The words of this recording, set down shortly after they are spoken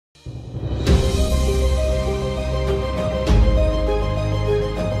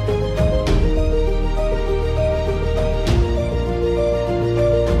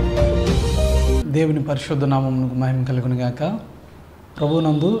దేవుని పరిశుద్ధ నామమునకు మహిమ కలుగును గాక.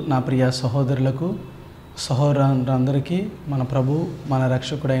 ప్రభునందు నా ప్రియ సహోదరులకు సహోదరులందరికీ మన ప్రభు మన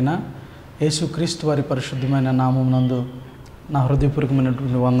రక్షకుడైన యేసుక్రీస్తు వారి పరిశుద్ధమైన నామమునందు నా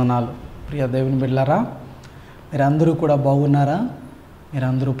హృదయపూర్వకమైనటువంటి వందనాలు. ప్రియ దేవుని బిడ్డలారా, మీరందరూ కూడా బాగున్నారా?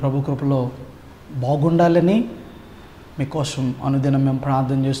 మీరందరూ ప్రభు కృపలో బాగుండాలని మీకోసం అనుదినం మేము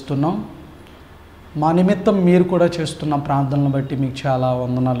ప్రార్థన చేస్తున్నాం. మా నిమిత్తం మీరు కూడా చేస్తున్న ప్రార్థనలు బట్టి మీకు చాలా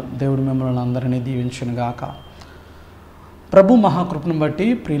వందనాలు. దేవుడు మిమ్మల్ని అందరినీ దీవించును గాక. ప్రభు మహాకృపను బట్టి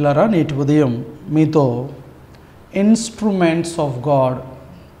ప్రియులారా, నేటి ఉదయం మీతో ఇన్స్ట్రుమెంట్స్ ఆఫ్ గాడ్,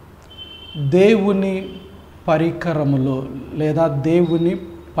 దేవుని పరికరములు లేదా దేవుని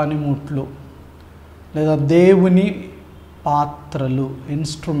పనిముట్లు లేదా దేవుని పాత్రలు,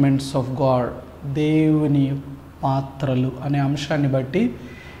 ఇన్స్ట్రుమెంట్స్ ఆఫ్ గాడ్, దేవుని పాత్రలు అనే అంశాన్ని బట్టి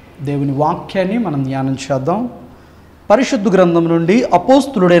దేవుని వాక్యాన్ని మనం ధ్యానం చేద్దాం. పరిశుద్ధ గ్రంథం నుండి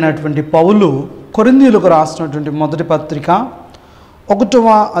అపోస్తులుడైనటువంటి పౌలు కొరింథీయులకు రాసినటువంటి మొదటి పత్రిక 1వ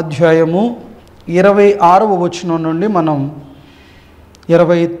అధ్యాయము 26వ వచనం నుండి మనం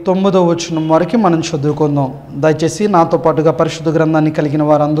 29వ వచనం వరకు మనం చదువుకుందాం. దయచేసి నాతో పాటుగా పరిశుద్ధ గ్రంథాన్ని కలిగిన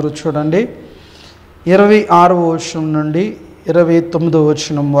వారందరూ చూడండి. 26వ వచనం నుండి 29వ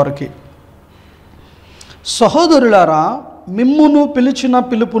వచనం వరకు. సహోదరులారా, మిమ్మును పిలిచిన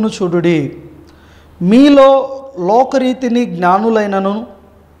పిలుపును చూడుడి. మీలో లోకరీతిని జ్ఞానులైనను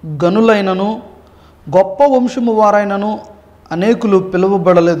గనులైనను గొప్ప వంశము వారైనను అనేకులు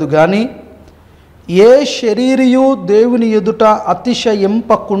పిలువబడలేదు, కానీ ఏ శరీరియు దేవుని ఎదుట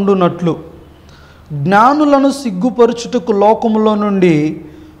అతిశయింపకుండునట్లు జ్ఞానులను సిగ్గుపరచుటకు లోకములో నుండి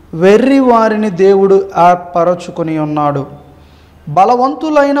వెర్రి వారిని దేవుడు ఏర్పరచుకొని ఉన్నాడు.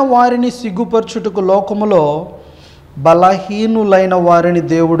 బలవంతులైన వారిని సిగ్గుపరచుటకు లోకములో బలహీనులైన వారిని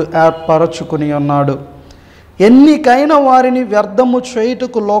దేవుడు ఏర్పరచుకొని ఉన్నాడు. ఎన్నికైన వారిని వ్యర్థము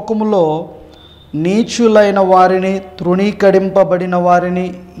చేయుటకు లోకములో నీచులైన వారిని, తృణీకరింపబడిన వారిని,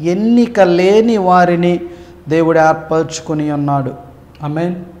 ఎన్నిక లేని వారిని దేవుడు ఏర్పరచుకొని ఉన్నాడు.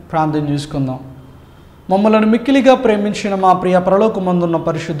 ఆమేన్. ప్రార్థన చేసుకుందాం. మమ్మల్ని మిక్కిలిగా ప్రేమించిన మా ప్రియ పరలోకమందున్న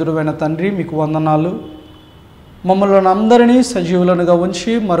పరిశుద్ధుడైన తండ్రి, మీకు వందనాలు. మమ్మల్ని అందరినీ సజీవులనుగా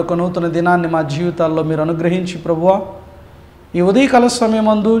ఉంచి మరొక నూతన దినాన్ని మా జీవితాల్లో మీరు అనుగ్రహించి ప్రభువా, ఈ ఉదయకాల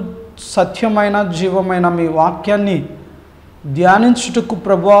సమయమందు సత్యమైన జీవమైన మీ వాక్యాన్ని ధ్యానించుటకు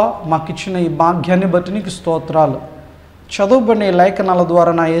ప్రభువా మాకిచ్చిన ఈ భాగ్యాన్ని బట్టి నీకు స్తోత్రాలు. చదువుబడిన లేఖనాల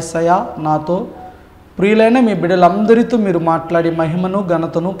ద్వారా నా యేసయ్య నాతో ప్రియులైన మీ బిడ్డలందరితో మీరు మాట్లాడి మహిమను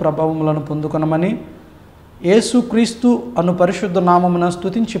ఘనతను ప్రభావములను పొందుకొనమని యేసుక్రీస్తు అను పరిశుద్ధ నామమున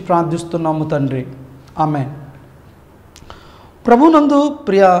స్తుతించి ప్రార్థిస్తున్నాము తండ్రి. ఆమేన్. ప్రభునందు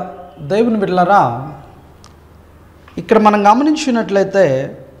ప్రియ దేవుని బిడ్డలారా, ఇక్కడ మనం గమనించినట్లయితే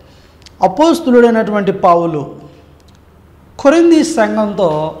అపోస్తులుడైనటువంటి పౌలు కొరింథీ సంఘంతో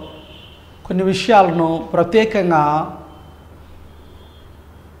కొన్ని విషయాలను ప్రత్యేకంగా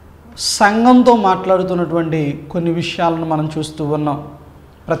సంఘంతో మాట్లాడుతున్నటువంటి కొన్ని విషయాలను మనం చూస్తూ ఉన్నాం.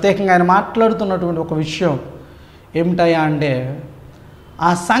 ప్రత్యేకంగా ఆయన మాట్లాడుతున్నటువంటి ఒక విషయం ఏమిటయ్యా అంటే, ఆ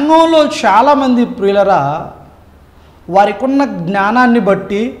సంఘంలో చాలామంది ప్రియులరా వారికున్న జ్ఞానాన్ని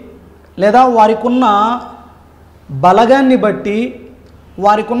బట్టి లేదా వారికున్న బలగాన్ని బట్టి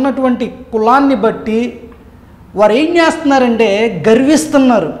వారికి ఉన్నటువంటి కులాన్ని బట్టి వారు ఏం చేస్తున్నారంటే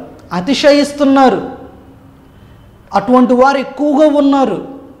గర్విస్తున్నారు, అతిశయిస్తున్నారు. అటువంటి వారు ఎక్కువగా ఉన్నారు.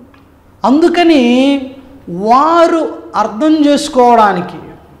 అందుకని వారు అర్థం చేసుకోవడానికి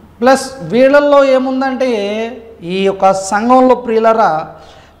ప్లస్ వీళ్ళల్లో ఏముందంటే ఈ యొక్క సంఘంలో ప్రియులరా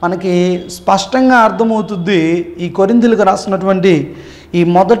మనకి స్పష్టంగా అర్థమవుతుంది. ఈ కొరింథీయులకు రాసినటువంటి ఈ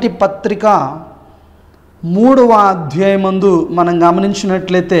మొదటి పత్రిక 3వ అధ్యాయమందు మనం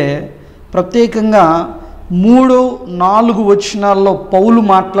గమనించినట్లయితే ప్రత్యేకంగా 3-4 వచనాల్లో పౌలు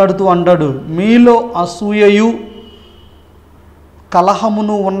మాట్లాడుతూ అంటాడు, మీలో అసూయయు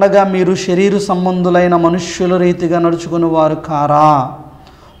కలహమును ఉండగా మీరు శరీర సంబంధులైన మనుష్యుల రీతిగా నడుచుకుని వారు కారా?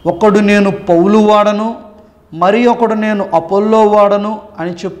 ఒకడు నేను పౌలు వాడను, మరి ఒకడు నేను అపోల్లో వాడను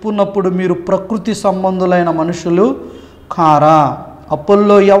అని చెప్పున్నప్పుడు మీరు ప్రకృతి సంబంధులైన మనుషులు కారా?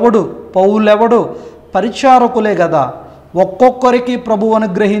 అపోల్లో ఎవడు, పౌలెవడు? పరిచారకులే కదా. ఒక్కొక్కరికి ప్రభువు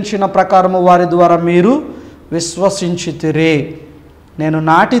అనుగ్రహించిన ప్రకారము వారి ద్వారా మీరు విశ్వసించితిరే. నేను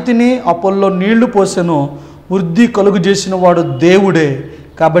నాటి తిని, అపోల్లో నీళ్లు పోసెను, వృద్ధి కలుగు చేసిన వాడు దేవుడే.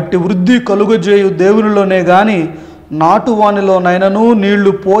 కాబట్టి వృద్ధి కలుగజేయు దేవునిలోనే కానీ నాటువానిలోనైనను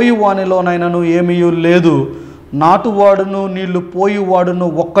నీళ్లు పోయి వానిలోనైనను ఏమీ లేదు. నాటువాడును నీళ్లు పోయివాడును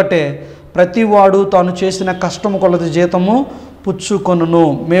ఒక్కటే. ప్రతివాడు తాను చేసిన కష్టము కొలది జీతము పుచ్చుకొనును.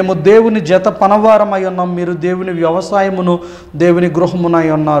 మేము దేవుని జత పనవారమై ఉన్నాం, మీరు దేవుని వ్యవసాయమును దేవుని గృహమునై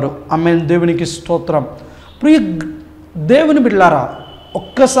ఉన్నారు. ఆమేన్. దేవునికి స్తోత్రం. ప్రియ దేవుని బిడ్డలారా,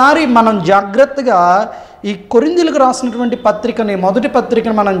 ఒక్కసారి మనం జాగ్రత్తగా ఈ కొరింథీయులకు రాసినటువంటి పత్రికని, మొదటి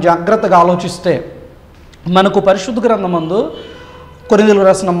పత్రికను మనం జాగ్రత్తగా ఆలోచిస్తే మనకు పరిశుద్ధ గ్రంథమందు కొరింథీయులకు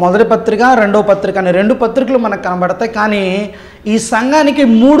రాసిన మొదటి పత్రిక, రెండో పత్రిక అనే 2 పత్రికలు మనకు కనబడతాయి. కానీ ఈ సంఘానికి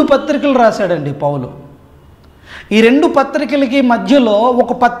 3 పత్రికలు రాశాడండి పౌలు. ఈ 2 పత్రికలకి మధ్యలో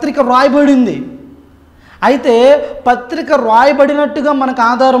ఒక పత్రిక రాయబడింది. అయితే పత్రిక రాయబడినట్టుగా మనకు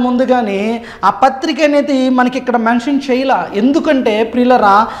ఆధారం ఉంది, కానీ ఆ పత్రిక అనేది మనకి ఇక్కడ మెన్షన్ చేయలా. ఎందుకంటే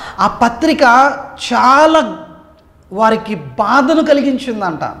ప్రియులరా, ఆ పత్రిక చాలా వారికి బాధను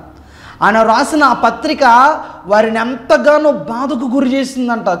కలిగించిందంట. ఆయన రాసిన ఆ పత్రిక వారిని ఎంతగానో బాధకు గురి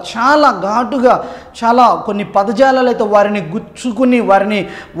చేసిందంట. చాలా ఘాటుగా, చాలా కొన్ని పదజాలాలు అయితే వారిని గుచ్చుకుని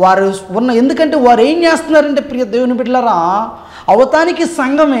వారు ఎందుకంటే వారు ఏం చేస్తున్నారంటే ప్రియ దేవుని బిడ్డలారా, అవతానికి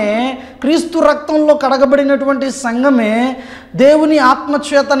సంఘమే, క్రీస్తు రక్తంలో కడగబడినటువంటి సంఘమే, దేవుని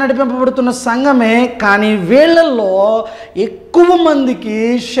ఆత్మచేత నడిపింపబడుతున్న సంఘమే. కానీ వీళ్ళల్లో ఎక్కువ మందికి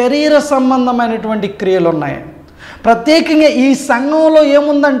శరీర సంబంధమైనటువంటి క్రియలు ఉన్నాయి. ప్రత్యేకంగా ఈ సంఘంలో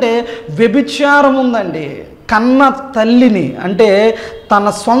ఏముందంటే వ్యభిచారం ఉందండి. కన్న తల్లిని, అంటే తన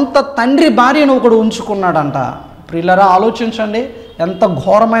సొంత తండ్రి భార్యను ఒకడు ఉంచుకున్నాడంట. ప్రియులారా, ఆలోచించండి, ఎంత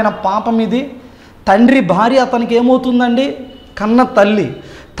ఘోరమైన పాపం ఇది. తండ్రి భార్య అతనికి ఏమవుతుందండి? కన్న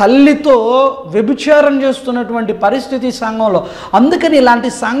తల్లితో వ్యభిచారం చేస్తున్నటువంటి పరిస్థితి సంఘంలో. అందుకని ఇలాంటి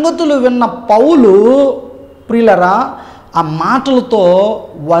సంగతులు విన్న పౌలు ప్రియులరా ఆ మాటలతో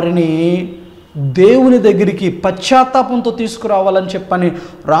వారిని దేవుని దగ్గరికి పశ్చాత్తాపంతో తీసుకురావాలని చెప్పని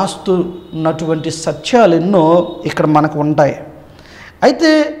రాస్తున్నటువంటి సత్యాలు ఎన్నో ఇక్కడ మనకు ఉంటాయి.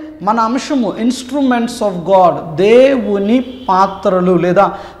 అయితే మన అంశము ఇన్స్ట్రుమెంట్స్ ఆఫ్ గాడ్, దేవుని పాత్రలు లేదా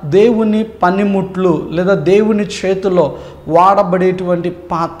దేవుని పనిముట్లు లేదా దేవుని చేతిలో వాడబడేటువంటి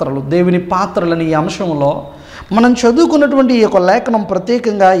పాత్రలు, దేవుని పాత్రలని ఈ అంశంలో మనం చదువుకున్నటువంటి ఈ యొక్క లేఖనం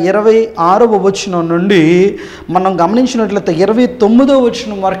ప్రత్యేకంగా 26వ వచనం నుండి మనం గమనించినట్లయితే 29వ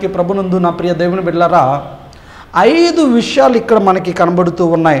వచనం వరకు ప్రభునందు నా ప్రియ దేవుని బిడ్డలారా 5 విషయాలు ఇక్కడ మనకి కనబడుతూ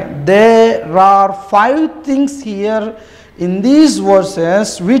ఉన్నాయి. There are 5 things here in these verses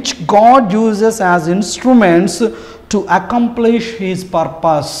which God uses as instruments to accomplish his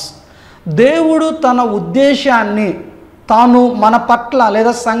purpose. దేవుడు తన ఉద్దేశాన్ని తాను మన పట్ల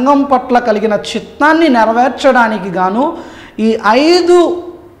లేదా సంఘం పట్ల కలిగిన చిత్తాన్ని నెరవేర్చడానికి గాను ఈ 5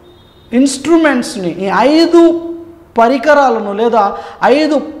 ఇన్స్ట్రుమెంట్స్ని, ఈ 5 పరికరాలను లేదా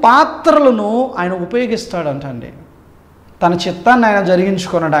 5 పాత్రలను ఆయన ఉపయోగిస్తాడంటండి తన చిత్తాన్ని ఆయన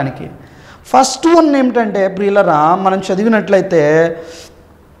జరిగించుకొనడానికి. ఫస్ట్ వన్ ఏమిటంటే ప్రియులరా, మనం చదివినట్లయితే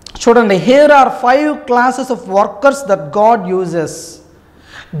చూడండి, here are 5 classes of workers that God uses.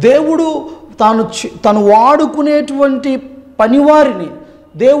 దేవుడు తను వాడుకునేటువంటి పనివారిని,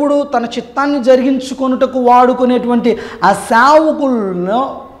 దేవుడు తన చిత్తాన్ని జరిగించుకొనుటకు వాడుకునేటువంటి ఆ సేవకులను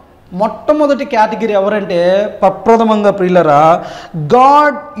మొట్టమొదటి కేటగిరీ ఎవరంటే ప్రప్రథమంగా ప్రియులరా,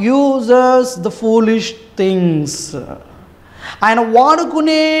 God uses the foolish things. ఆయన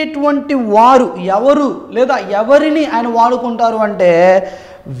వాడుకునేటువంటి వారు ఎవరు లేదా ఎవరిని ఆయన వాడుకుంటారు అంటే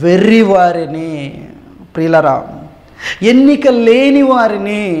వెర్రివారిని ప్రియులరా, ఎన్నిక లేని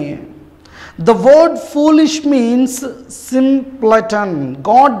వారిని. The word foolish means simpleton.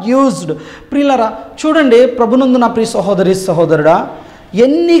 God used. ప్రియులరా చూడండి, ప్రభునందు నా ప్రియ సహోదరి సహోదరుడా,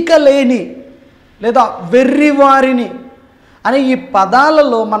 ఎన్నిక లేని లేదా వెర్రివారిని అనే ఈ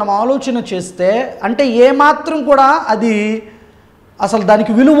పదాలలో మనం ఆలోచన చేస్తే అంటే ఏమాత్రం కూడా అది అసలు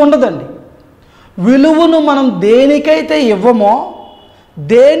దానికి విలువ ఉండదండి. విలువను మనం దేనికైతే ఇవ్వమో,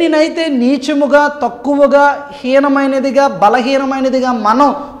 దేనినైతే నీచముగా, తక్కువగా, హీనమైనదిగా, బలహీనమైనదిగా మనం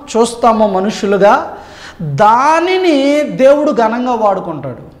చూస్తామో మనుషులుగా, దానిని దేవుడు ఘనంగా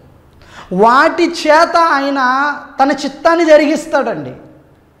వాడుకుంటాడు. వాటి చేత ఆయన తన చిత్తాన్ని జరిగిస్తాడండి.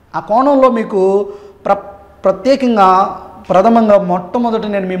 ఆ కోణంలో మీకు ప్రత్యేకంగా ప్రథమంగా మొట్టమొదటి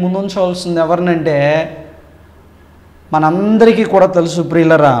నేను మీ ముందు ఉంచవలసింది ఎవరినంటే మనందరికీ కూడా తెలుసు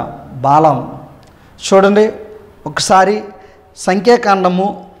ప్రియులరా, బాలం. చూడండి ఒకసారి సంఖ్యాకాండము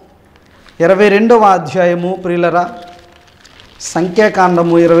 22వ అధ్యాయము ప్రియులరా,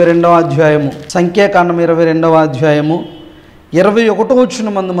 సంఖ్యాకాండము 22వ అధ్యాయము, సంఖ్యాకాండం 22వ అధ్యాయము 21వ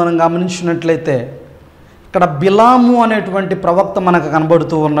వచనం మందు మనం గమనించినట్లయితే ఇక్కడ బిలాము అనేటువంటి ప్రవక్త మనకు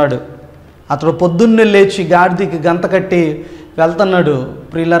కనబడుతూ ఉన్నాడు. అతడు పొద్దున్నే లేచి గాడిదకి గంత కట్టి వెళ్తున్నాడు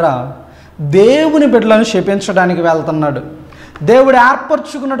ప్రియులరా, దేవుని బిడ్డలను శపించడానికి వెళ్తున్నాడు. దేవుడు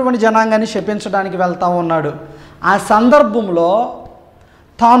ఏర్పరచుకున్నటువంటి జనాంగాన్ని శపించడానికి వెళ్తూ ఉన్నాడు. ఆ సందర్భంలో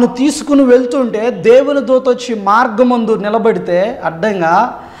తాను తీసుకుని వెళ్తుంటే దేవుని దూత వచ్చి మార్గమందు నిలబడితే అడ్డంగా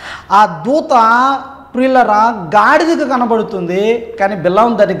ఆ దూత ప్రియులరా గాడిదకు కనబడుతుంది. కానీ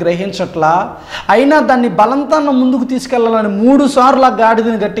బిలాము దాన్ని గ్రహించట్లా. అయినా దాన్ని బలంతాన్ని ముందుకు తీసుకెళ్ళాలని 3 సార్లు ఆ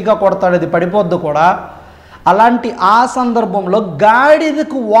గాడిదని గట్టిగా కొడతాడు. అది పడిపోద్దు కూడా. అలాంటి ఆ సందర్భంలో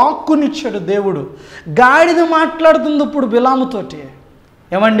గాడిదకు వాక్కునిచ్చాడు దేవుడు. గాడిద మాట్లాడుతుంది ఇప్పుడు బిలాముతోటి.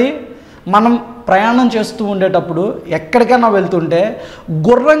 ఏమండి, మనం ప్రయాణం చేస్తూ ఉండేటప్పుడు ఎక్కడికైనా వెళ్తుంటే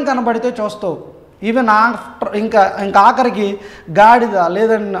గుర్రం కనబడితే చూస్తావు. ఈవెన్ ఇంకా ఆఖరికి గాడిద,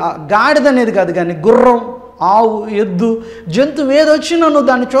 లేదంటే గాడిద అనేది కాదు కానీ గుర్రం, ఆవు, ఎద్దు, జంతువు ఏదొచ్చినా నువ్వు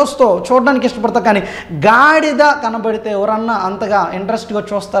దాన్ని చూస్తావు, చూడడానికి ఇష్టపడతావు. కానీ గాడిద కనబడితే ఎవరన్నా అంతగా ఇంట్రెస్ట్గా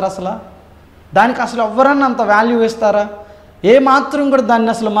చూస్తారా? అసలు దానికి అసలు ఎవరన్నా అంత వాల్యూ ఇస్తారా? ఏ మాత్రం కూడా దాన్ని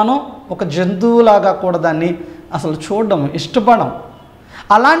అసలు మనం ఒక జంతువులాగా కూడా దాన్ని అసలు చూడడం ఇష్టపడం.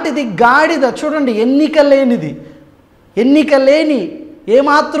 అలాంటిది గాడిద చూడండి, ఎన్నిక లేని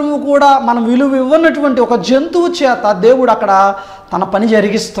ఏమాత్రము కూడా మనం విలువ ఇవ్వనటువంటి ఒక జంతువు చేత దేవుడు అక్కడ తన పని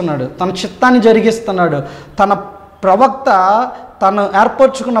జరిగిస్తున్నాడు, తన చిత్తాన్ని జరిగిస్తున్నాడు. తన ప్రవక్త, తను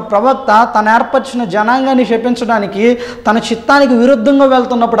ఏర్పరచుకున్న ప్రవక్త తను ఏర్పరిచిన జనాంగాన్ని శపించడానికి తన చిత్తానికి విరుద్ధంగా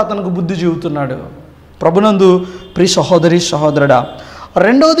వెళ్తున్నప్పుడు అతనికి బుద్ధి చెబుతున్నాడు. ప్రభునందు ప్రియ సహోదరి సహోదరుడా,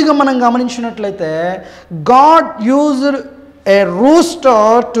 రెండవదిగా మనం గమనించినట్లయితే God used A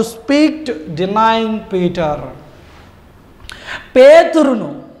rooster to speak denying Peter.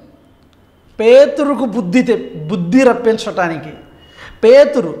 పేతురుకు బుద్ధి రప్పించటానికి.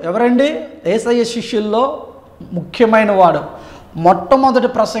 పేతురు ఎవరండి? యేసయ్య శిష్యుల్లో ముఖ్యమైన వాడు. మొట్టమొదటి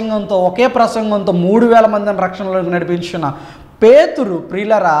ప్రసంగంతో, ఒకే ప్రసంగంతో 3000 మందిని రక్షణలోకి నడిపించిన పేతురు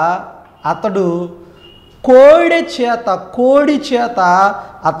ప్రియులరా, అతడు కోడి చేత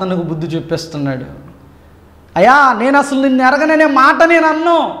అతనికి బుద్ధి చెప్పిస్తున్నాడు. అయ్యా, నేను అసలు నిన్ను ఎరగననే మాట నేను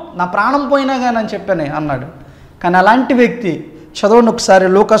అన్ను, నా ప్రాణం పోయినా కానీ అని చెప్పాను అన్నాడు. కానీ అలాంటి వ్యక్తి, చదవండి ఒకసారి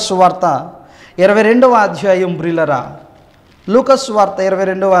లూకాసు వార్త 22వ అధ్యాయం ప్రియులరా. లూకాసు వార్త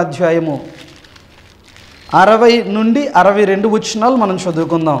 22వ అధ్యాయము 60 నుండి 62 వచనాలు మనం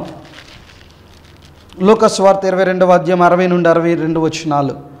చదువుకుందాం. లూకాసు వార్త 22వ అధ్యాయం 60 నుండి 62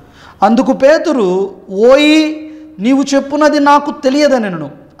 వచనాలు. అందుకు పేతురు, ఓయి, నీవు చెప్పున్నది నాకు తెలియదనెను.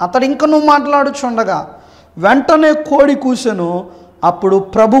 అతడు ఇంకనూ మాట్లాడుచుండగా వెంటనే కోడి కూసెను. అప్పుడు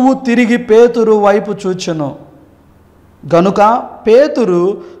ప్రభువు తిరిగి పేతురు వైపు చూచెను. గనుక పేతురు,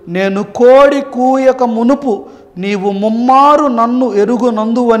 నేను కోడి కూయక మునుపు నీవు ముమ్మారు నన్ను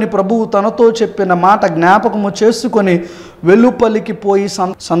ఎరుగునందు అని ప్రభువు తనతో చెప్పిన మాట జ్ఞాపకము చేసుకొని వెలుపలికి పోయి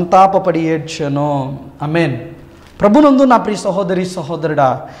సంతాపపడి ఏడ్చెను. ఆమేన్. ప్రభునందు నా ప్రియ సహోదరి సహోదరుడా,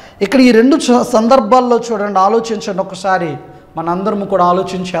 ఇక్కడ ఈ 2 సందర్భాల్లో చూడండి, ఆలోచించండి ఒకసారి. మనందరం కూడా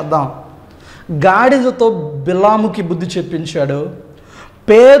ఆలోచించేద్దాం. గాడిదతో బిలాముకి బుద్ధి చెప్పించాడు.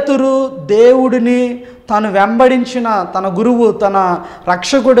 పేతురు దేవుడిని తాను వెంబడించిన తన గురువు, తన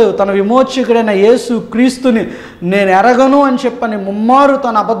రక్షకుడు, తన విమోచకుడైన యేసు క్రీస్తుని నేను ఎరగను అని చెప్పని ముమ్మారు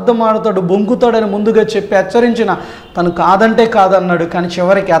తన అబద్ధమాడుతాడు, బొంకుతాడని ముందుగా చెప్పి హెచ్చరించిన తను కాదంటే కాదన్నాడు. కానీ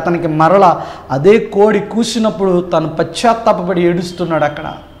చివరికి అతనికి మరల అదే కోడి కూసినప్పుడు తను పశ్చాత్తాపపడి ఏడుస్తున్నాడు. అక్కడ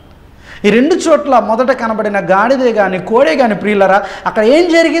ఈ 2 చోట్ల మొదట కనబడిన గాడిదే కానీ కోడే కానీ ప్రియులరా, అక్కడ ఏం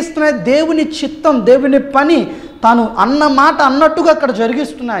జరిగిస్తున్నాయి? దేవుని చిత్తం, దేవుని పని, తాను అన్న మాట అన్నట్టుగా అక్కడ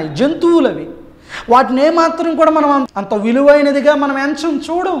జరిగిస్తున్నాయి. జంతువులవి, వాటిని ఏమాత్రం కూడా మనం అంత విలువైనదిగా మనం ఎంచం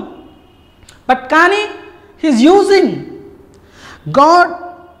చూడం. బట్ కానీ he's using God.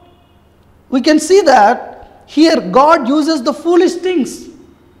 We can see that here God uses the foolish things,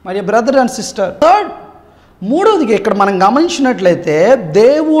 my dear brother and sister. మూడవదిగా ఇక్కడ మనం గమనించినట్లయితే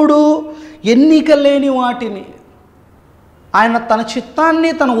దేవుడు ఎన్నిక లేని వాటిని ఆయన తన చిత్తాన్ని,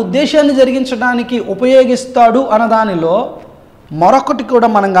 తన ఉద్దేశాన్ని జరిగించడానికి ఉపయోగిస్తాడు అన్న దానిలో మరొకటి కూడా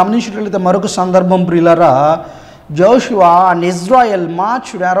మనం గమనించినట్లయితే మరొక సందర్భం ప్రియులరా, Joshua and Israel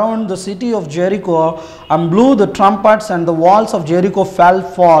marched around the city of Jericho and blew the trumpets and the walls of Jericho fell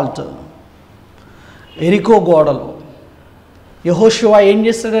flat. ఎరికో గోడలు యెహోషువ ఏం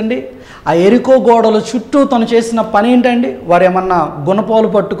చేస్తాడండి? ఆ ఎరికో గోడల చుట్టూ తను చేసిన పని ఏంటండి? వారు ఏమన్నా గుణపాలు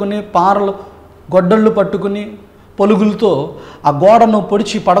పట్టుకుని, పారలు గొడ్డళ్ళు పట్టుకుని పొలుగులతో ఆ గోడను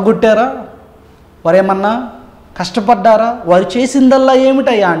పొడిచి పడగొట్టారా? వారేమన్నా కష్టపడ్డారా? వారు చేసిందల్లా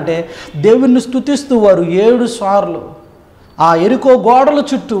ఏమిటయ్యా అంటే దేవుణ్ణి స్తుతిస్తూ వారు 7 సార్లు ఆ ఎరికో గోడల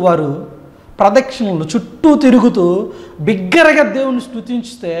చుట్టూ వారు ప్రదక్షిణలు చుట్టూ తిరుగుతూ బిగ్గరగా దేవుణ్ణి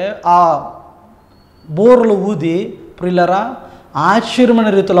స్తుతించితే ఆ బోర్లు ఊది ప్రియులరా ఆశ్చర్యమైన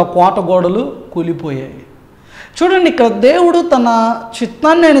రీతిలో కోట గోడలు కూలిపోయాయి. చూడండి, ఇక్కడ దేవుడు తన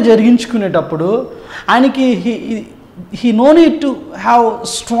చిత్తాన్ని ఆయన జరిగించుకునేటప్పుడు ఆయనకి he no need to have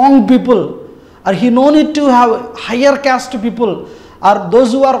strong people, or he no need to have higher caste people, or those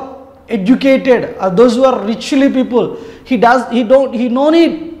who are educated, or those who are richly people. He no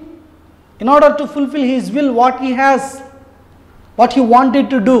need, in order to fulfill his will, what he wanted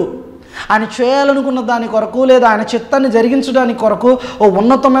to do. ఆయన చేయాలనుకున్న దాని కొరకు లేదా ఆయన చిత్తాన్ని జరిగించడానికి కొరకు ఓ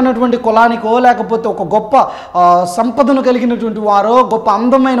ఉన్నతమైనటువంటి కులానికో లేకపోతే ఒక గొప్ప సంపదను కలిగినటువంటి వారో గొప్ప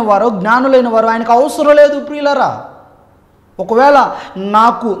అందమైన వారో జ్ఞానులైన వారో ఆయనకు అవసరం లేదు ప్రియులారా. ఒకవేళ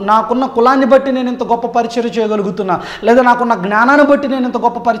నాకున్న కులాన్ని బట్టి నేను ఇంత గొప్ప పరిచర్య చేయగలుగుతున్నా, లేదా నాకున్న జ్ఞానాన్ని బట్టి నేను ఇంత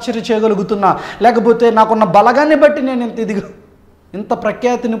గొప్ప పరిచర్య చేయగలుగుతున్నా, లేకపోతే నాకున్న బలగాన్ని బట్టి నేను ఇంత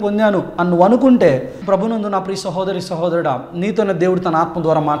ప్రఖ్యాతిని పొందాను అని నువ్వు అనుకుంటే, ప్రభునందు నా ప్రియ సహోదరి సహోదరుడా, నీతోనే దేవుడు తన ఆత్మ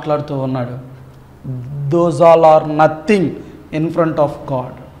ద్వారా మాట్లాడుతూ ఉన్నాడు. Those all are nothing in front of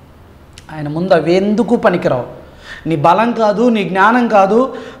God. ఆయన ముందు అవి ఎందుకు పనికిరావు. నీ బలం కాదు, నీ జ్ఞానం కాదు.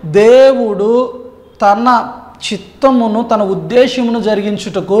 దేవుడు తన చిత్తమును తన ఉద్దేశమును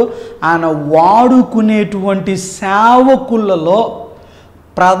జరిగించుటకు ఆయన వాడుకునేటువంటి సేవకులలో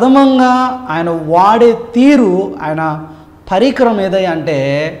ప్రథమంగా ఆయన వాడే తీరు, ఆయన పరికరం ఏదై అంటే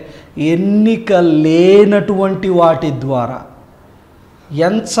ఎన్నిక లేనటువంటి వాటి ద్వారా,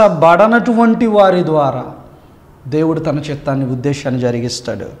 ఎంచబడనటువంటి వారి ద్వారా దేవుడు తన చిత్తాన్ని ఉద్దేశాన్ని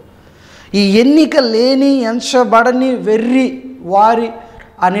జరిగిస్తాడు. ఈ ఎన్నిక లేని ఎంచబడని వెర్రి వారి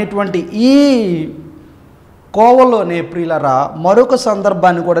అనేటువంటి ఈ కోవలోనే ప్రియులరా మరొక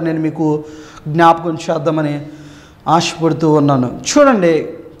సందర్భాన్ని కూడా నేను మీకు జ్ఞాపకం చేద్దామని ఆశపడుతూ ఉన్నాను. చూడండి,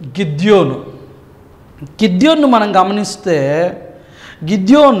 గిద్యోను మనం గమనిస్తే,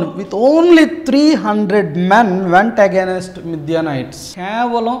 గిద్యోన్ with only 300 men went against మిద్యానైట్స్.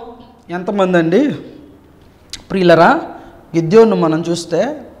 కేవలం ఎంతమంది అండి ప్రియులరా? గిద్యోను మనం చూస్తే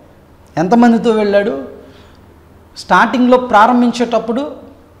ఎంతమందితో వెళ్ళాడు? స్టార్టింగ్లో ప్రారంభించేటప్పుడు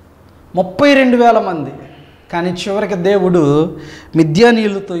 32,000 మంది. కానీ చివరికి దేవుడు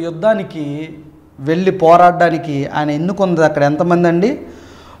మిద్యానీయులతో యుద్ధానికి వెళ్ళి పోరాడడానికి ఆయన ఎన్నుకున్నది అక్కడ ఎంతమంది అండి?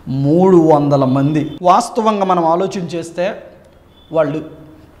 300 మంది. వాస్తవంగా మనం ఆలోచన చేస్తే వాళ్ళు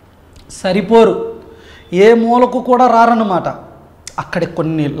సరిపోరు, ఏ మూలకు కూడా రారన్నమాట. అక్కడ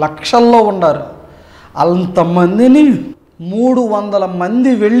కొన్ని లక్షల్లో ఉన్నారు. అంతమందిని 300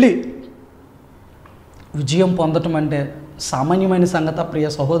 మంది వెళ్ళి విజయం పొందటం అంటే సామాన్యమైన సంగతి ప్రియ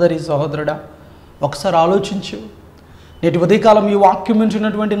సహోదరి సహోదరుడా? ఒకసారి ఆలోచించు. నేటి ఉదయకాలం ఈ వాక్యం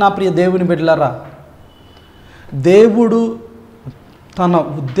వింటున్నటువంటి నా ప్రియ దేవుని బిడ్డలారా, దేవుడు తన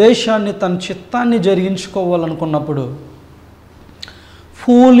ఉద్దేశాన్ని తన చిత్తాన్ని జరిగించుకోవాలనుకున్నప్పుడు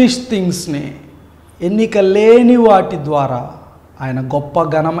ఫూలిష్ థింగ్స్ని, ఎన్నిక లేని వాటి ద్వారా ఆయన గొప్ప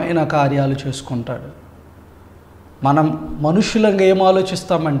ఘనమైన కార్యాలు చేసుకుంటాడు. మనం మనుషులంగా ఏం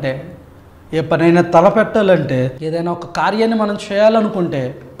ఆలోచిస్తామంటే, ఏ పనైనా తలపెట్టాలంటే, ఏదైనా ఒక కార్యాన్ని మనం చేయాలనుకుంటే,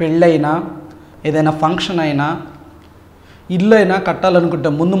 పెళ్ళైనా ఏదైనా ఫంక్షన్ అయినా ఇల్లు అయినా కట్టాలనుకుంటే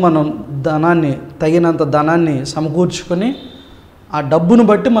ముందు మనం తగినంత ధనాన్ని సమకూర్చుకొని ఆ డబ్బును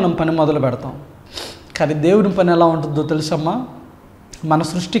బట్టి మనం పని మొదలు పెడతాం. కానీ దేవుని పని ఎలా ఉంటుందో తెలుసమ్మా? మన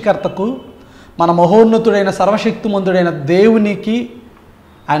సృష్టికర్తకు, మన మహోన్నతుడైన సర్వశక్తిమంతుడైన దేవునికి,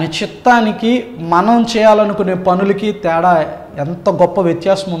 ఆయన చిత్తానికి, మనం చేయాలనుకునే పనులకి తేడా ఎంత గొప్ప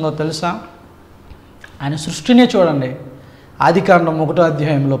వ్యత్యాసం ఉందో తెలుసా? ఆయన సృష్టినే చూడండి. ఆదికాండం 1వ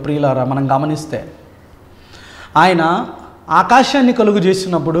అధ్యాయంలో ప్రియులారా మనం గమనిస్తే, ఆయన ఆకాశాన్ని కలుగు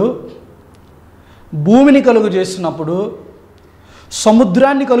చేసినప్పుడు, భూమిని కలుగు చేసినప్పుడు,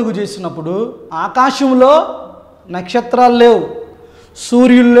 సముద్రాన్ని కలుగు చేసినప్పుడు ఆకాశంలో నక్షత్రాలు లేవు,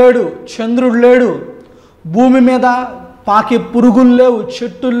 సూర్యుడు లేడు, చంద్రుడు లేడు, భూమి మీద పాకే పురుగులు లేవు,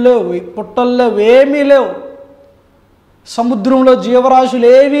 చెట్టులు లేవు, పుట్టలు లేవు, ఏమీ లేవు, సముద్రంలో జీవరాశులు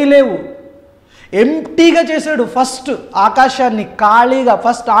ఏమీ లేవు. ఎంప్టీగా చేశాడు. ఫస్ట్ ఆకాశాన్ని ఖాళీగా,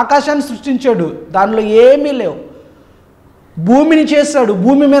 ఫస్ట్ ఆకాశాన్ని సృష్టించాడు, దానిలో ఏమీ లేవు. భూమిని చేశాడు,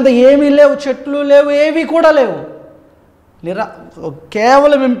 భూమి మీద ఏమీ లేవు, చెట్లు లేవు, ఏవి కూడా లేవు,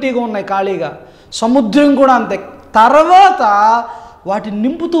 కేవలం ఎంప్టీగా ఉన్నాయి, ఖాళీగా. సముద్రం కూడా అంతే. తర్వాత వాటిని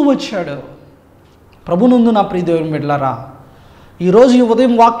నింపుతూ వచ్చాడు. ప్రభునందు నా ప్రియ దేవుని బిడ్డలారా, ఈరోజు ఈ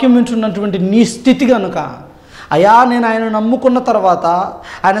ఉదయం వాక్యం వింటున్నటువంటి నీ స్థితి కనుక, అయ్యా నేను ఆయన నమ్ముకున్న తర్వాత,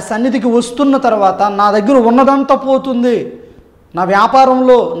 ఆయన సన్నిధికి వస్తున్న తర్వాత నా దగ్గర ఉన్నదంతా పోతుంది, నా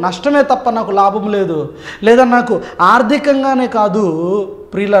వ్యాపారంలో నష్టమే తప్ప నాకు లాభం లేదు, లేదా నాకు ఆర్థికంగానే కాదు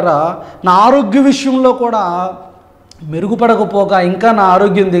ప్రియులరా, నా ఆరోగ్య విషయంలో కూడా మెరుగుపడకపోగా ఇంకా నా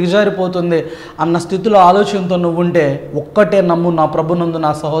ఆరోగ్యం దిగజారిపోతుంది అన్న స్థితిలో ఆలోచనతో నువ్వుంటే ఒక్కటే నమ్ము నా ప్రభునందు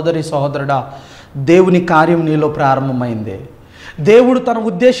నా సహోదరి సహోదరుడా, దేవుని కార్యం నీలో ప్రారంభమైంది. దేవుడు తన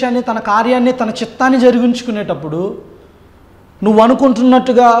ఉద్దేశాన్ని, తన కార్యాన్ని, తన చిత్తాన్ని జరిగించుకునేటప్పుడు నువ్వు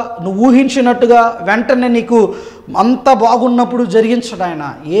అనుకుంటున్నట్టుగా, నువ్వు ఊహించినట్టుగా వెంటనే నీకు అంత బాగున్నప్పుడు జరిగించడు ఆయన.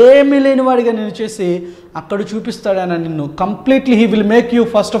 ఏమీ లేని వాడిగా నేను చేసి అక్కడ చూపిస్తాడు ఆయన నిన్ను. Completely he will make you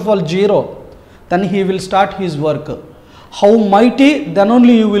first of all zero, then he will start he's work. How mighty then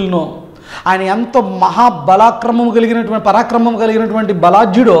only you will know. ఆయన ఎంత పరాక్రమం కలిగినటువంటి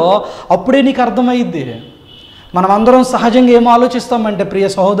బలాఢ్యుడో అప్పుడే నీకు అర్థమైద్ది. మనమందరం సహజంగా ఏం ఆలోచిస్తామంటే, ప్రియ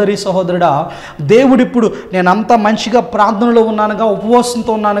సహోదరి సహోదరుడా, దేవుడు ఇప్పుడు నేను అంత మంచిగా ప్రార్థనలో ఉన్నానుగా,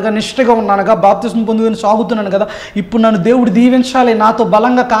 ఉపవాసంతో ఉన్నానుగా, నిష్ఠగా ఉన్నానుగా, బాప్తిస్మం పొందుకొని సాగుతున్నాను కదా, ఇప్పుడు నన్ను దేవుడు దీవించాలి, నాతో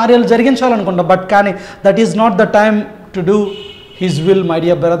బలంగా కార్యాలు జరిగించాలనుకుంటా. బట్ కానీ that is not the time to do His will, my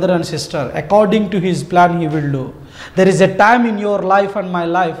dear brother and sister. According to His plan, He will do. There is a time in your life and my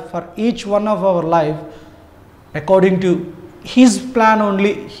life, for each one of our life, according to His plan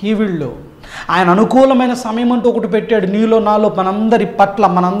only, He will do. ఆయన అనుకూలమైన సమయం అంటూ ఒకటి పెట్టాడు నీలో నాలో, మనందరి పట్ల,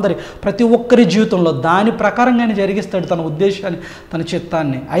 మనందరి ప్రతి ఒక్కరి జీవితంలో. దాని ప్రకారంగా ఆయన జరిగిస్తాడు తన ఉద్దేశాన్ని, తన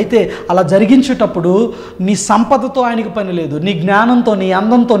చిత్తాన్ని. అయితే అలా జరిగించేటప్పుడు నీ సంపదతో ఆయనకి పని లేదు, నీ జ్ఞానంతో, నీ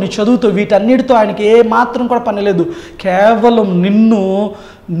అందంతో, నీ చదువుతో, వీటన్నిటితో ఆయనకి ఏ మాత్రం కూడా పని లేదు. కేవలం నిన్ను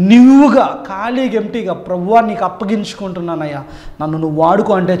నీవుగా ఖాళీగా ఎంటీగా, ప్రభువా నీకు అప్పగించుకుంటున్నానయ్యా, నన్ను నువ్వు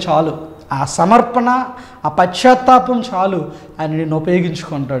వాడుకో అంటే చాలు. ఆ సమర్పణ, ఆ పశ్చాత్తాపం చాలు, ఆయన నిన్ను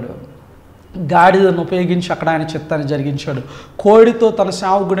ఉపయోగించుకుంటాడు. గాడిదను ఉపయోగించి అక్కడ ఆయన చిత్తాన్ని జరిగించాడు. కోడితో తన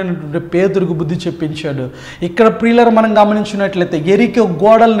సేవకుడైనటువంటి పేతురుకు బుద్ధి చెప్పించాడు. ఇక్కడ ప్రియులరు మనం గమనించినట్లయితే ఎరికో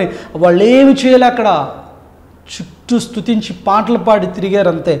గోడల్ని వాళ్ళు ఏమి చేయలే, అక్కడ చుట్టూ స్తుతించి పాటలు పాడి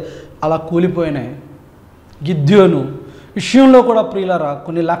తిరిగారు, అంతే, అలా కూలిపోయినాయి. గిద్యోను విషయంలో కూడా ప్రియులరా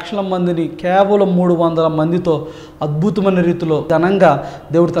కొన్ని లక్షల మందిని కేవలం 300 మందితో అద్భుతమైన రీతిలో ఘనంగా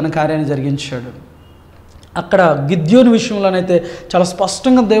దేవుడు తన కార్యాన్ని జరిగించాడు. అక్కడ గిద్యోని విషయంలోనైతే చాలా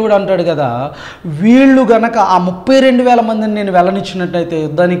స్పష్టంగా దేవుడు అంటాడు కదా, వీళ్ళు గనక ఆ 32,000 మందిని నేను వెళ్ళనిచ్చినట్టయితే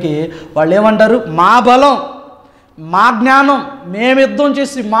యుద్ధానికి, వాళ్ళు ఏమంటారు, మా బలం, మా జ్ఞానం, మేము యుద్ధం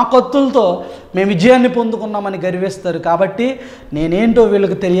చేసి మా కత్తులతో మేము విజయాన్ని పొందుకున్నామని గర్విస్తారు. కాబట్టి నేనేంటో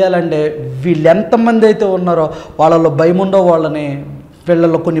వీళ్ళకి తెలియాలంటే, వీళ్ళు ఎంతమంది అయితే ఉన్నారో వాళ్ళలో భయం ఉండో వాళ్ళని,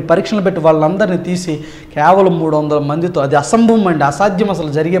 వీళ్ళలో కొన్ని పరీక్షలు పెట్టి వాళ్ళందరినీ తీసి కేవలం 300 మందితో, అది అసంభవం అండి, అసాధ్యం, అసలు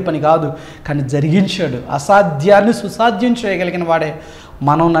జరిగే పని కాదు, కానీ జరిగించాడు. అసాధ్యాన్ని సుసాధ్యం చేయగలిగిన వాడే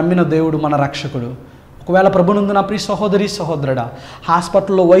మనం నమ్మిన దేవుడు, మన రక్షకుడు. ఒకవేళ ప్రభునందు నా ప్రియ సహోదరి సహోదరుడా,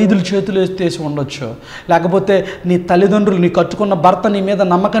 హాస్పిటల్లో వైద్యులు చేతులు ఎత్తేసి ఉండొచ్చు, లేకపోతే నీ తల్లిదండ్రులు, నీ కట్టుకున్న భర్త నీ మీద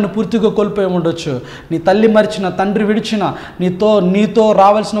నమ్మకాన్ని పూర్తిగా కోల్పోయి ఉండొచ్చు, నీ తల్లి మరిచిన, తండ్రి విడిచిన, నీతో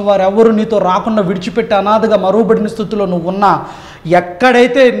రావాల్సిన వారు ఎవరు నీతో రాకుండా విడిచిపెట్టి అనాథగా మరువబడిన స్థితిలో నువ్వు ఉన్నా,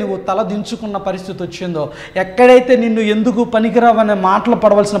 ఎక్కడైతే నువ్వు తల దించుకున్న పరిస్థితి వచ్చిందో, ఎక్కడైతే నిన్ను ఎందుకు పనికిరావనే మాటలు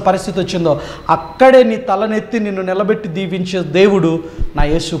పడవలసిన పరిస్థితి వచ్చిందో, అక్కడే నీ తలనెత్తి నిన్ను నిలబెట్టి దీవించే దేవుడు నా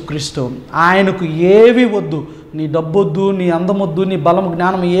యేసుక్రీస్తు. ఆయనకు ఏవి వద్దు, నీ డబ్బొద్దు, నీ అందమొద్దు, నీ బలం,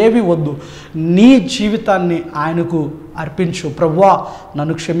 జ్ఞానం ఏవి వద్దు, నీ జీవితాన్ని ఆయనకు అర్పించు. ప్రభువా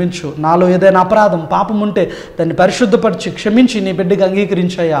నన్ను క్షమించు, నాలో ఏదైనా అపరాధం, పాపం ఉంటే దాన్ని పరిశుద్ధపరిచి క్షమించి నీ బిడ్డగా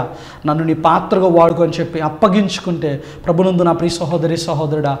అంగీకరించాయా, నన్ను నీ పాత్రగా వాడుకొని చెప్పి అప్పగించుకుంటే, ప్రభునందు నా ప్రియ సహోదరి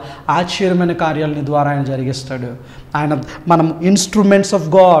సహోదరుడా, ఆశ్చర్యమైన కార్యాలు నీ ద్వారా ఆయన జరిగిస్తాడు. మనం ఇన్స్ట్రుమెంట్స్ ఆఫ్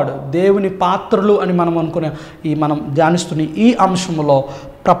గాడ్, దేవుని పాత్రలు అని మనం అనుకునే మనం ధ్యానిస్తున్న ఈ అంశంలో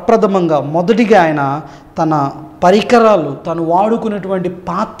ప్రప్రథమంగా మొదటిగా ఆయన తన పరికరాలు, తను వాడుకునేటువంటి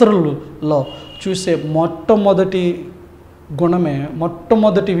పాత్రలలో చూసే మొట్టమొదటి గుణమే,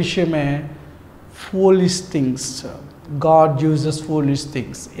 మొట్టమొదటి విషయమే foolish things. God uses foolish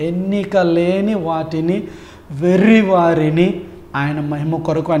things. ఎన్నిక లేని వాటిని, వెర్రి వారిని ఆయన మహిమ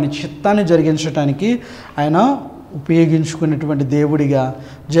కొరకు, ఆయన చిత్తాన్ని జరిగించడానికి ఆయన ఉపయోగించుకునేటువంటి దేవుడిగా,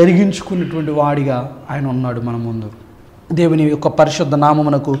 జరిగించుకునేటువంటి వాడిగా ఆయన ఉన్నాడు మన ముందు. దేవుని యొక్క పరిశుద్ధ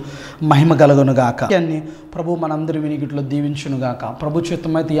నామమునకు మహిమ కలుగునుగాక. అన్ని ప్రభు మనందరి వినికిట్లో దీవించునుగాక. ప్రభు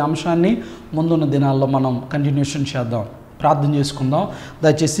చిత్తమైతే ఈ అంశాన్ని ముందున్న దినాల్లో మనం కంటిన్యూషన్ చేద్దాం, ప్రార్థన చేసుకుందాం.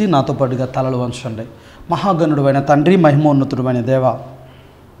 దయచేసి నాతో పాటుగా తలలు వంచండి. మహాగణుడు అయిన తండ్రి, మహిమోన్నతుడు అయిన దేవ,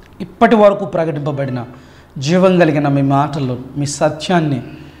 ఇప్పటి వరకు ప్రకటింపబడిన జీవం కలిగిన మీ మాటలు, మీ సత్యాన్ని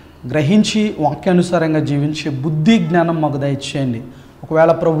గ్రహించి వాక్యానుసారంగా జీవించే బుద్ధి జ్ఞానం మాకు దయచేయండి.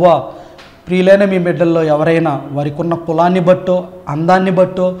 ఒకవేళ ప్రభువా ప్రియులైన మీ బిడ్డల్లో ఎవరైనా వారికి ఉన్న కులాన్ని బట్టో, అందాన్ని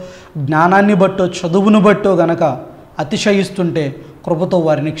బట్టో, జ్ఞానాన్ని బట్టో, చదువును బట్టో గనక అతిశయిస్తుంటే కృపతో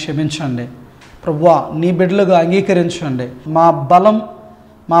వారిని క్షమించండి. ప్రభువా నీ బిడ్డలుగా అంగీకరించండి. మా బలం,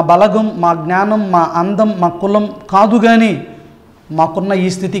 మా బలగం, మా జ్ఞానం, మా అందం, మా కులం కాదు, కానీ మాకున్న ఈ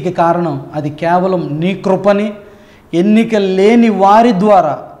స్థితికి కారణం అది కేవలం నీ కృపని, ఎన్నిక లేని వారి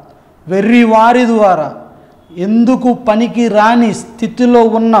ద్వారా, వెర్రి వారి ద్వారా, ఎందుకు పనికి రాని స్థితిలో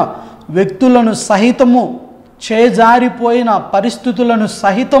ఉన్న వ్యక్తులను సహితము, చేజారిపోయిన పరిస్థితులను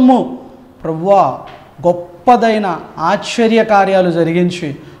సహితము ప్రభువా గొప్పదైన ఆశ్చర్య కార్యాలు జరిగించి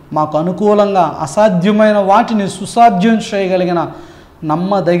మాకు అనుకూలంగా అసాధ్యమైన వాటిని సుసాధ్యం చేయగలిగిన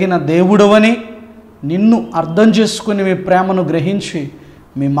నమ్మదగిన దేవుడవని, నిన్ను అర్థం చేసుకుని మీ ప్రేమను గ్రహించి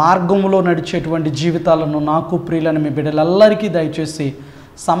మీ మార్గంలో నడిచేటువంటి జీవితాలను నాకు ప్రియులను మీ బిడ్డలందరికీ దయచేసి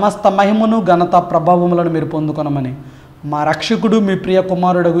సమస్త మహిమను, ఘనత, ప్రభావములను మీరు పొందుకొనమని మా రక్షకుడు, మీ ప్రియ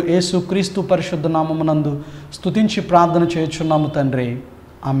కుమారుడు యేసు క్రీస్తు పరిశుద్ధ నామమునందు స్తుతించి ప్రార్థన చేయుచున్నాము తండ్రి.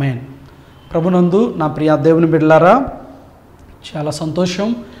 ఆమేన్. ప్రభునందు నా ప్రియ దేవుని బిడ్డలారా, చాలా సంతోషం.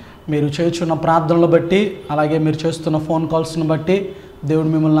 మీరు చేస్తున్న ప్రార్థనలు బట్టి, అలాగే మీరు చేస్తున్న ఫోన్ కాల్స్ని బట్టి దేవుడు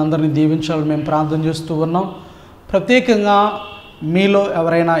మిమ్మల్ని అందరినీ దీవించాలని మేము ప్రార్థన చేస్తూ ఉన్నాం. ప్రత్యేకంగా మీలో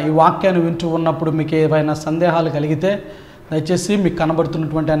ఎవరైనా ఈ వాక్యాన్ని వింటూ ఉన్నప్పుడు మీకు ఏవైనా సందేహాలు కలిగితే దయచేసి మీకు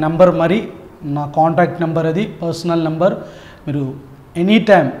కనబడుతున్నటువంటి ఆ నెంబర్, మరి నా కాంటాక్ట్ నెంబర్, అది పర్సనల్ నెంబర్. మీరు any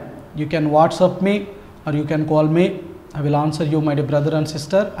time you can WhatsApp me are you can call me. I will answer you my D brother and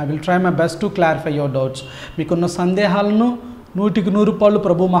sister. I will try my best to clarify your doubts. మీకున్న సందేహాలను 100%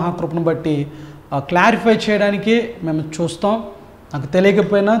 ప్రభు మహాకృపను బట్టి clarify చేయడానికి మేము చూస్తాం. నాకు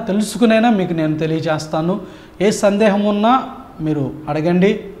తెలియకపోయినా తెలుసుకునైనా మీకు నేను తెలియజేస్తాను. ఏ సందేహం ఉన్నా మీరు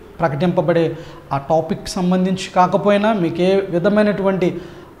అడగండి. ప్రకటింపబడే ఆ టాపిక్ సంబంధించి కాకపోయినా మీకు ఏ విధమైనటువంటి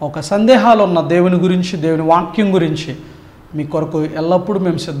ఒక సందేహాలు ఉన్న దేవుని గురించి, దేవుని వాక్యం గురించి మీ కొరకు ఎల్లప్పుడూ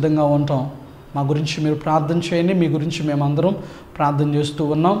మేము సిద్ధంగా ఉంటాం. మా గురించి మీరు ప్రార్థన చేయండి. మీ గురించి మేమందరం ప్రార్థన చేస్తూ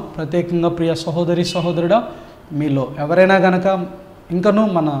ఉన్నాం. ప్రత్యేకంగా ప్రియ సహోదరి సహోదరుడా, మీలో ఎవరైనా కనుక ఇంకనూ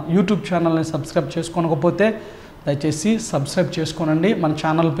మన యూట్యూబ్ ఛానల్ని సబ్స్క్రైబ్ చేసుకోకపోతే దయచేసి సబ్స్క్రైబ్ చేసుకోనండి. మన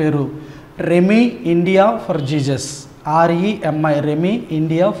ఛానల్ పేరు Remy India for Jesus, REMI, Remy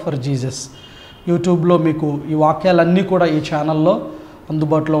India for Jesus. యూట్యూబ్లో మీకు ఈ వాక్యాలన్నీ కూడా ఈ ఛానల్లో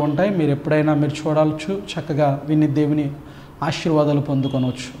అందుబాటులో ఉంటాయి. మీరు ఎప్పుడైనా మీరు చూడవచ్చు, చక్కగా విని దేవుని ఆశీర్వాదాలు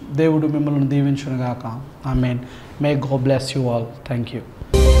పొందుకొనవచ్చు. దేవుడు మిమ్మల్ని దీవించునుగాక. ఆమేన్. May God bless you all. Thank you.